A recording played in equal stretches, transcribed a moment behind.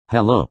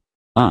Hello.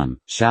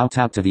 Shout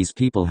out to these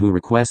people who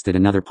requested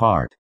another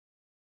part.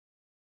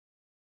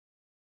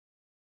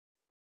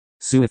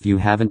 So if you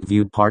haven't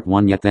viewed part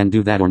 1 yet, then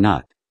do that or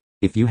not.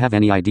 If you have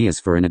any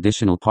ideas for an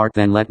additional part,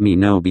 then let me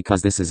know,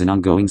 because this is an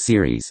ongoing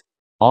series.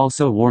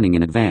 Also, warning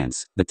in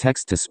advance, the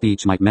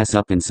text-to-speech might mess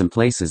up in some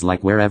places,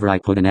 like wherever I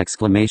put an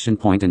exclamation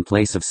point in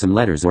place of some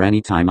letters, or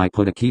anytime I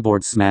put a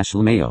keyboard smash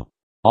LMAO.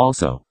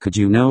 Also, could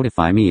you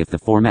notify me if the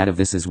format of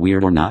this is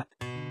weird or not?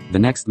 The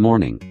next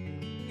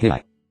morning.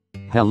 Hi.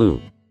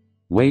 Hello.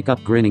 Wake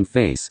up, grinning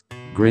face.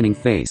 Grinning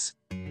face.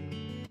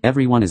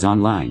 Everyone is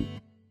online.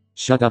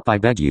 Shut up, I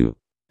beg you.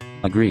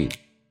 Agreed.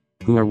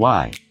 Who or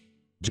why?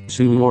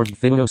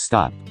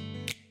 Stop.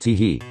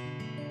 Teehee.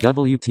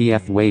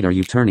 WTF, wait, are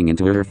you turning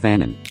into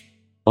Fanon?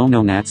 Oh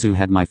no, Natsu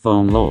had my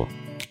phone, lol.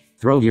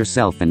 Throw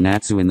yourself and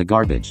Natsu in the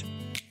garbage.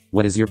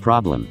 What is your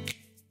problem?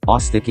 Aw,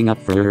 sticking up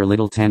for her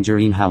little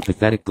tangerine, how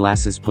pathetic,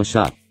 glasses push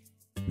up.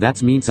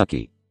 That's mean,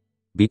 Suki.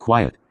 Be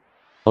quiet.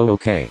 Oh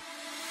okay.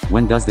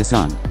 When does this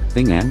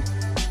thing end?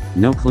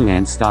 No clue,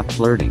 and stop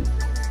flirting.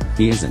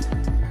 He isn't.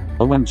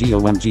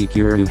 OMG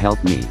Kuroo,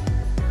 help me.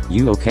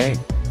 You okay?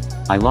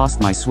 I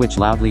lost my switch,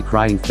 loudly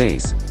crying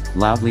face.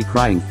 Loudly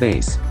crying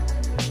face.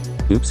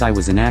 Oops, I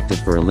was inactive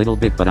for a little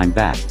bit, but I'm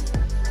back.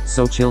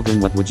 So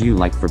children, what would you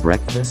like for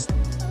breakfast?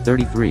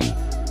 33.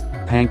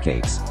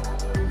 Pancakes.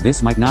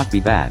 This might not be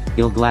bad,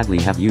 I'll gladly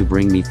have you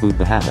bring me food,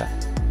 bahaha.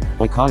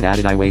 Oikawa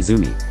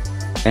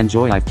Iwaizumi.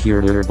 Enjoy, I've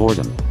cured her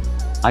boredom.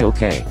 I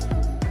okay.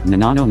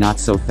 Nanano, not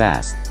so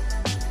fast.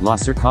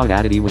 Loser Kag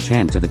added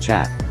Iwa-chan to the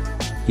chat.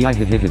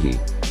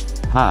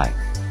 Hi.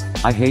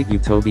 I hate you,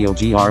 Tobio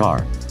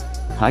GRR.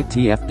 Hi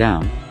TF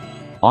down.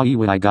 Aw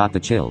Iwa, I got the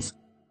chills.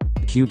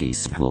 Cutie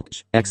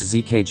Spulch,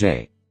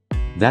 XZKJ.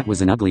 That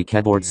was an ugly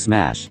keyboard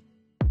smash.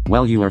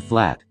 Well, you are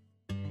flat.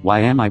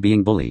 Why am I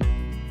being bullied?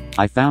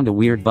 I found a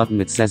weird button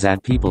that says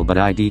add people, but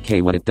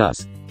IDK what it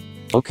does.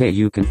 Okay,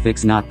 you can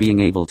fix not being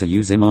able to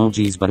use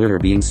emojis, but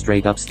being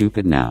straight up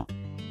stupid now.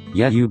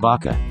 Yeah, you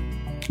baka.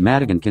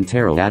 Madigan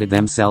Kentarō added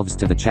themselves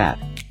to the chat.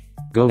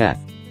 Go F.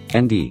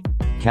 ND.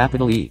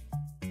 Capital E.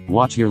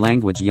 Watch your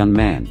language, young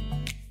man.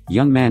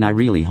 Young man, I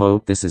really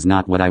hope this is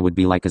not what I would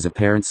be like as a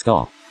parent,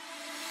 skull.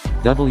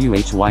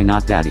 WHY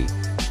not daddy.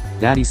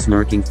 Daddy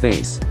smirking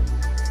face.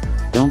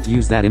 Don't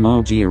use that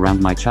emoji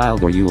around my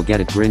child or you will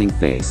get it, grinning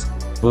face.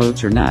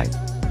 Butcher knife.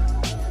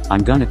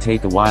 I'm gonna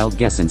take a wild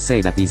guess and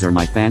say that these are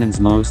my Fanon's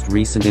most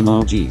recent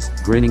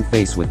emojis. Grinning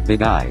face with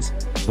big eyes.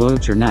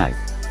 Butcher knife.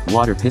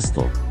 Water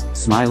pistol.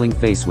 Smiling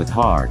face with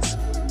hearts.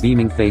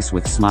 Beaming face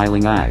with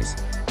smiling eyes.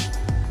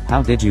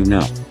 How did you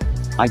know?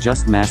 I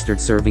just mastered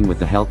serving with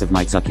the help of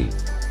my Tsuki.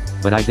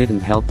 But I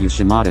didn't help you,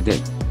 Shimada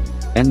did.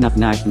 Enough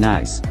knife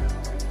nice.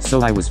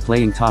 So I was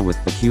playing Ta with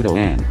Bokuto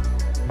and.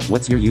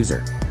 What's your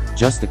user?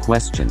 Just a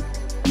question.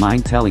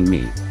 Mind telling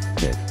me?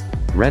 Did.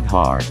 Red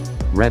hard.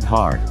 Red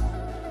hard.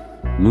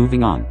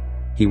 Moving on.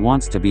 He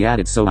wants to be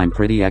added, so I'm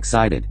pretty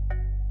excited.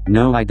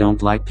 No, I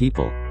don't like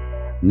people.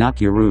 Not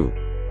Kuroo.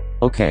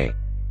 Okay.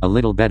 A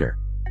little better.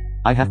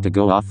 I have to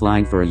go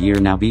offline for a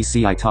year now,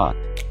 BC I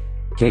talked.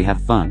 K,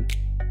 have fun.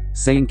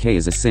 Saying K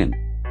is a sin.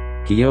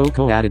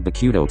 Kiyoko added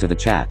Bokuto to the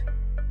chat.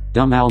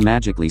 Dumb owl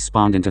magically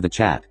spawned into the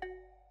chat.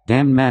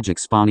 Damn magic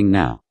spawning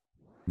now.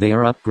 They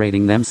are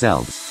upgrading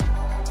themselves.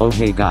 Oh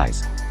hey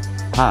guys.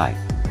 Hi.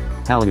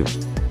 Hello.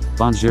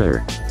 Bonjour.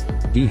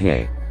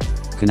 Hey.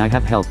 Can I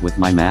have help with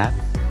my math?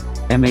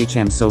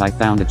 MHM, so I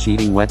found a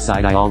cheating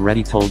website I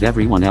already told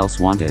everyone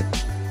else wanted.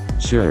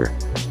 Sure.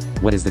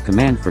 What is the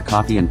command for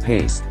copy and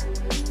paste?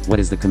 What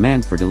is the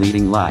command for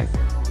deleting live?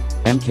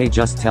 MK,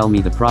 just tell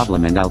me the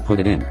problem and I'll put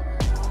it in.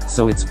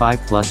 So it's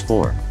 5 plus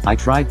 4. I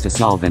tried to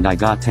solve and I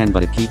got 10,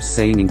 but it keeps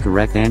saying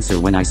incorrect answer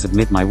when I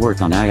submit my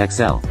work on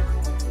IXL.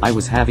 I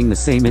was having the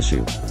same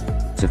issue.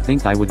 To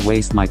think I would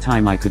waste my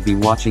time, I could be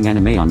watching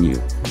anime on you.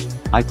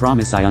 I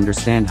promise I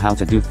understand how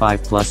to do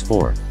 5 plus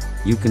 4.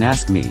 You can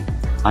ask me.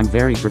 I'm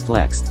very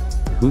perplexed.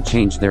 Who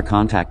changed their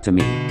contact to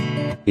me?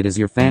 It is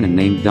your Fanon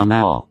named Dumb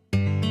Owl.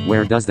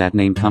 Where does that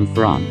name come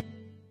from?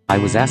 I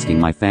was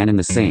asking my Fanon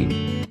the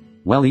same.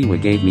 Well, Iwa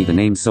gave me the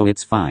name, so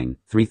it's fine.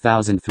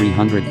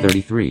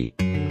 3333.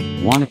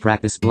 Wanna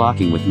practice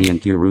blocking with me and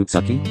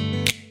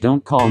Kuroo-tsuki?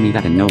 Don't call me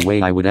that, and no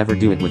way I would ever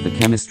do it with the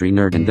chemistry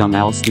nerd and Dumb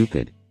Owl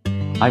stupid.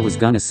 I was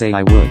gonna say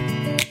I would.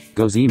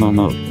 Goes emo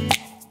mode.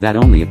 That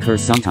only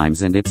occurs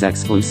sometimes and it's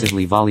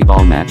exclusively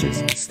volleyball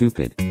matches.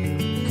 Stupid.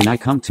 Can I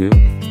come too?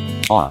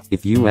 Aw,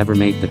 if you ever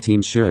make the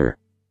team, sure.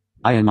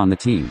 I am on the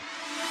team.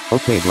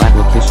 Okay, Black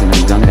location,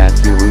 I'm gonna add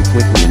Kuroo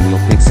quickly and we'll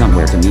pick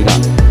somewhere to meet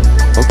up.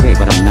 Okay,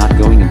 but I'm not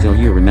going until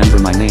you remember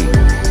my name.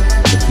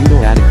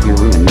 Bokuto added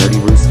Kuroo and Nerdy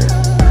Rooster.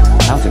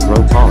 How to grow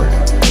taller.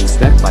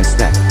 Step by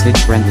step,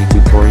 kid-friendly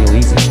tutorial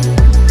easy.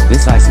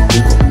 This icy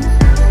people.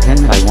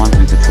 Ken, I want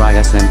you to try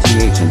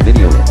SMTH and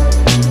video it.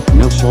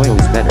 No, Shōyō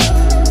is better.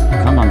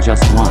 Come on,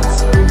 just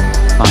once.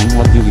 Fine,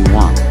 what do you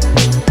want?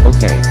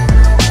 Okay.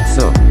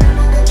 So.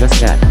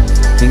 Just that.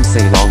 King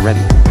say it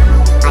already.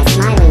 I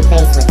smiling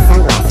face with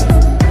sunglasses.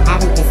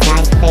 Haven't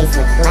disguised face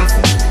with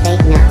glasses.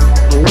 Fake nose,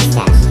 and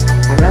mustache.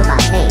 A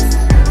robot face.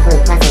 Clue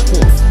puzzle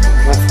piece.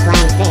 What's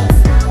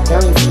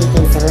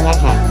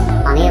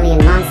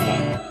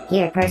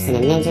warrior person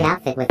in ninja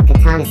outfit with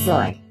katana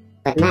sword.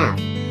 But mouth,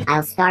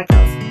 I'll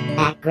sparkles,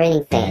 back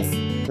grinning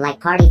face, like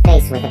party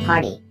face with a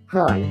party,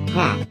 horn,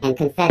 hat, and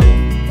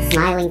confetti,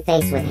 smiling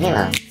face with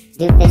halo,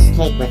 do fish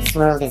cake with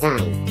swirl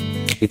design.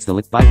 It's the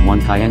lick bite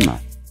one Kenma.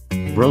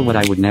 Bro, what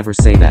I would never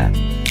say that.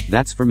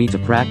 That's for me to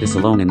practice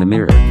alone in the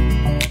mirror.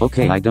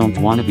 Okay, I don't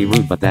wanna be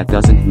rude, but that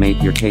doesn't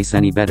make your case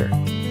any better.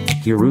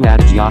 Kiryu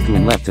added Yaku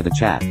and left to the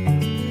chat.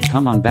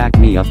 Come on, back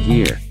me up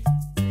here.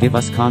 Give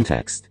us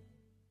context.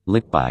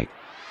 Lick bite.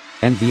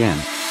 NVM.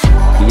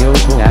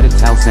 Kiyoko added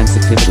Tal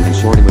sensitivity and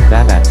shorted with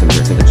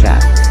Babatsumer to the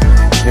chat.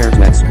 Care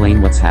to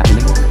explain what's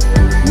happening?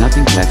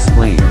 Nothing to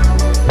explain.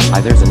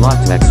 There's a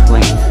lot to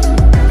explain.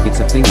 It's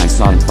a thing I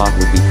saw and thought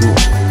would be cool.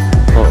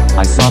 Oh,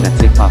 I saw that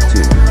TikTok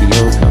too.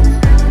 Kiyoko.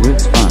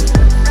 Looks fun.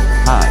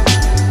 Hi.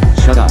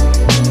 Shut up.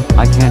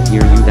 I can't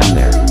hear you down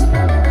there.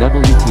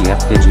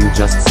 WTF, did you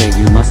just say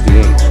you must be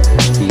age?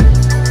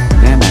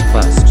 Damn that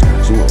bust,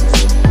 Jules.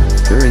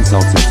 Your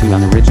insults are too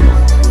unoriginal.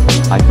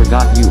 I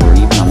forgot you were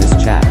even on this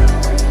chat.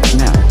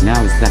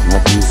 Now is that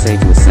what you say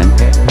to a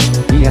senpai?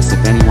 P.S.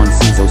 if anyone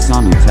sees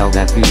Osamu, tell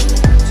that beat.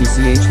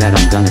 TCH that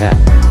I'm done F.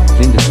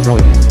 Can destroy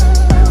him.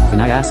 Can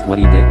I ask what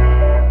he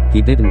did?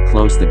 He didn't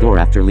close the door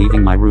after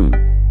leaving my room.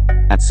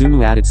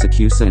 Atsumu added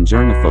Sakusa and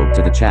germaphobe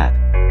to the chat.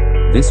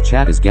 This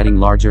chat is getting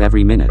larger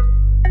every minute.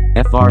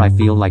 FR, I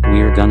feel like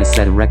we're gonna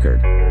set a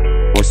record.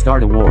 Or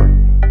start a war.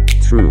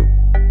 True.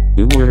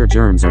 Uwer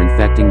germs are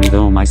infecting me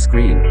though. My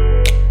screen.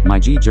 My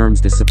G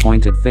germs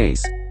disappointed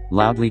face.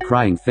 Loudly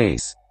crying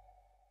face.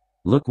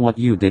 Look what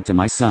you did to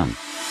my son.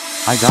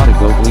 I gotta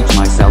go bleach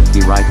myself, be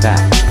right back.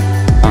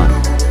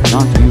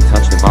 Don't you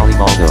touch the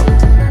volleyball though.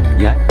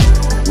 Yet.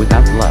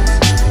 Without gloves.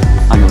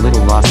 I'm a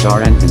little lost,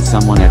 RN, can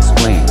someone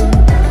explain?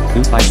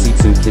 Oop, I see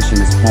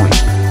Tsukishima's point.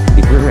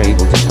 If we're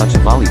able to touch a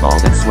volleyball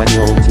that sweaty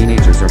old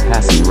teenagers are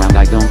passing around,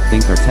 I don't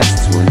think our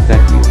texts will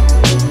infect you.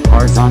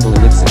 Horizontal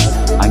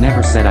ellipsis. I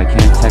never said I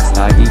can't text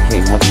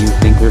IDK. What do you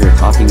think we're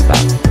talking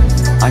about?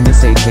 I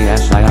miss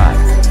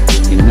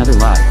AKSHII. In another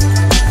life.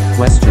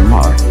 Question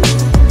mark.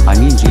 I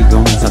mean G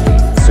Gomenzuki,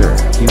 sir,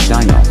 Q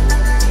Dino.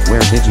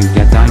 Where did you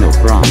get Dino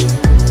from?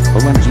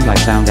 OMG, I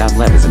found out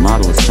Lev is a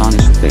model.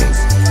 Astonished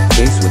face.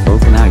 Face with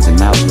open eyes and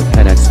mouth with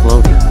head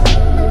exploding.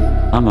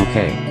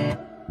 Okay.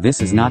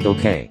 This is not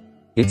okay.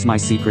 It's my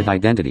secret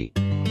identity.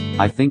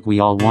 I think we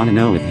all wanna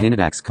know if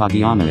Hinata's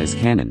Kageyama is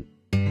canon.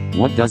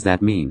 What does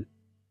that mean?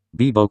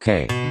 Be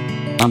bokeh.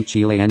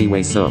 Chile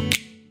anyway, so.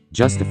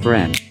 Just a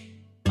friend.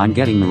 I'm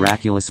getting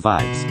miraculous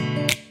vibes.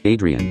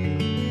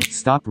 Adrian.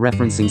 Stop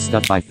referencing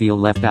stuff, I feel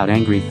left out.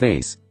 Angry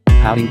face.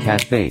 Pouting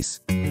cat face.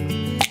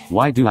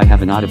 Why do I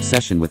have an odd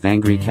obsession with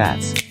angry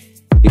cats?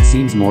 It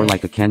seems more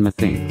like a Kenma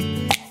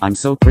thing. I'm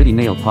so pretty.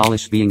 Nail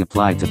polish being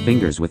applied to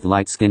fingers with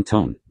light skin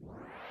tone.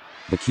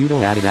 The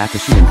Kudo added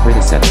Akashi and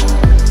criticism.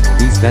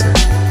 He's better.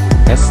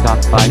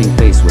 Stop fighting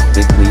face with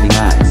big bleeding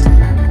eyes.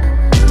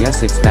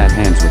 Yes, it's bad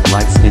hands with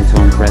light skin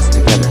tone pressed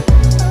together.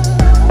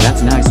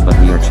 That's nice, but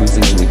we are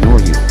choosing to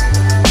ignore you.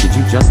 Did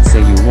you just say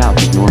you wow,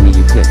 ignore me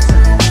you kids?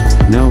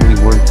 No, we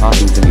weren't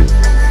talking to you.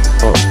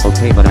 Oh,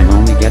 okay, but I'm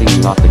only getting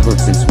you off the hook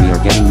since we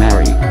are getting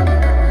married.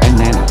 And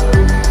Nana,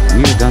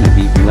 we're gonna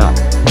beat you up.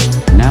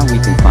 Now we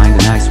can find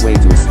a nice way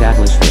to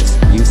establish this,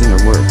 using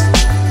our words.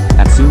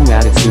 Atsumu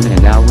added Suna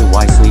and Alu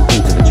Y sleep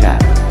into the chat.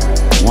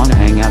 Wanna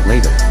hang out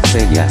later?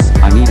 Say yes,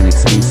 I need an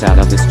excuse out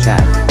of this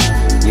chat.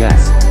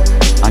 Yes.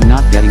 I'm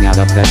not getting out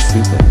of bed,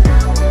 stupid.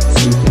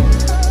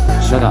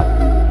 Stupid. Shut up.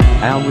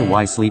 Alu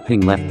Y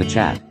sleeping left the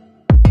chat.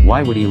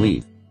 Why would he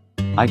leave?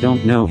 I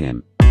don't know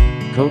him.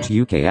 Coach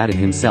UK added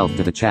himself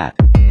to the chat.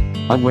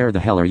 Where the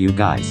hell are you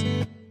guys?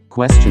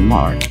 Question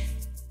mark.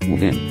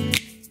 Within.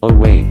 Oh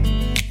wait.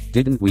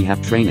 Didn't we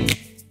have training?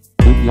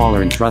 Oop, y'all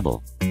are in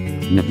trouble.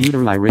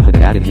 Nabuta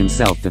Irihada added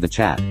himself to the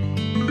chat.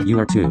 You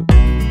are too.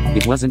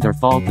 It wasn't our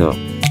fault though.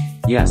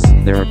 Yes,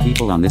 there are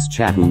people on this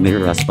chat who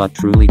mirror us but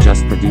truly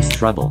just produce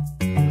trouble.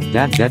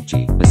 Dad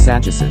Deadji,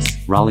 Asagisus,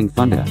 Rolling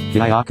Funda,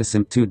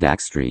 Gyakasim 2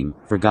 Daxstream,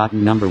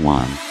 Forgotten number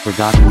 1,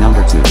 Forgotten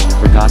number 2,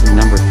 Forgotten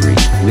number 3,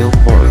 Will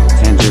Ford,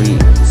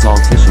 Tangerine,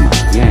 Saltishima,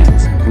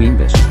 Yams,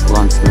 Queenbish,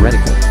 Blunts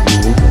Heretica,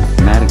 Uwuka,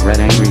 Matic Red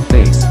Angry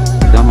Face,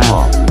 Dumb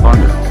Owl,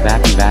 Farmer,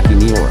 Baki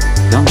Neor,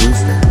 Dumb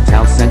Rooster,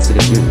 Tal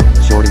Sensitive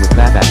Dude, Shorty with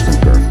Babak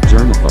Temper,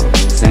 Germaphobe,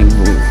 Sang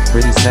Woo,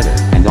 Pretty Setter,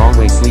 and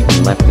Always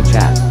Sleeping left the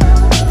chat.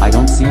 I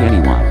don't see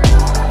anyone.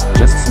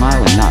 Just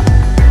smile and nod.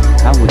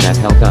 How would that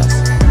help us?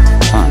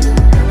 Fun.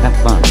 Have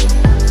fun.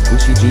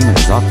 Ushijima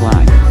is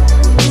offline.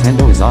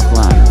 Tendō is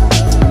offline.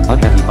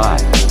 Heavy bye.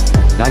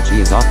 Daichi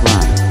is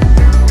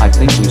offline. I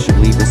think we should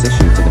leave this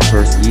issue to the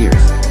first years.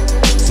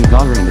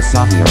 Sugawara and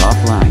Asahi are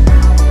offline.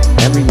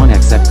 Everyone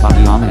except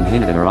Kageyama and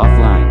Hinata are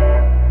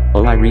offline.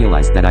 Oh, I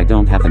realized that I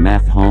don't have the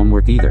math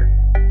homework either.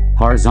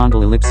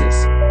 Horizontal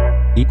ellipsis.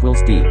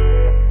 Equals D.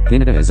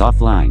 Hinata is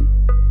offline.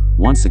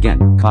 Once again,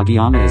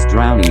 Kageyama is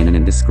drowning in an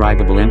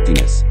indescribable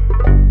emptiness.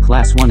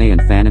 Class 1A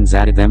and Fanons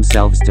added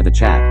themselves to the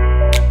chat.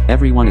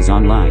 Everyone is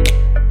online.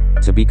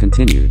 To be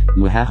continued,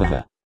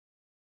 muhahaha.